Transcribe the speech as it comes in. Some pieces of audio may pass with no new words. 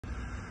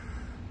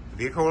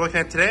vehicle we're looking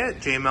at today at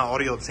JML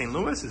Audio of St.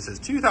 Louis is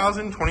a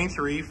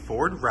 2023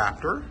 Ford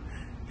Raptor.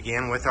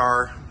 Began with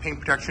our paint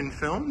protection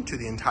film to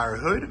the entire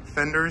hood,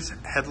 fenders,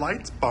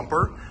 headlights,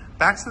 bumper,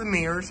 backs of the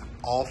mirrors,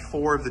 all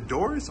four of the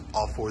doors,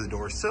 all four of the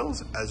door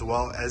sills, as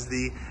well as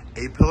the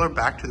A-pillar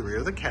back to the rear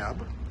of the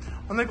cab.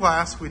 On the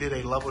glass, we did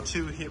a level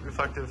 2 heat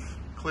reflective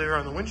clear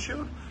on the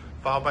windshield,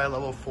 followed by a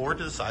level 4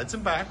 to the sides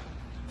and back.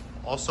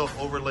 Also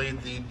overlaid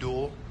the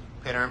dual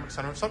panoramic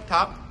sunroofs up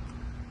top.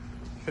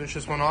 Finish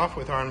this one off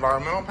with our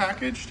environmental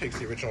package. Takes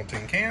the original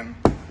tin can.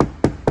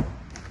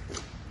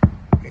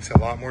 Makes it a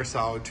lot more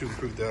solid to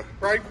improve the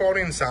ride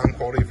quality and sound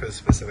quality for the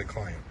specific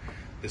client.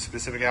 This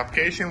specific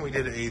application, we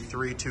did a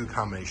 3-2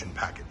 combination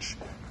package.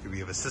 If we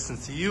have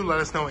assistance to you, let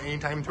us know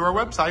anytime through our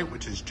website,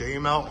 which is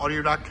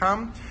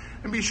jmlaudio.com.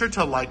 And be sure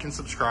to like and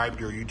subscribe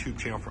to our YouTube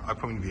channel for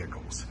upcoming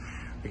vehicles.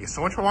 Thank you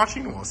so much for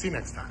watching, and we'll see you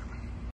next time.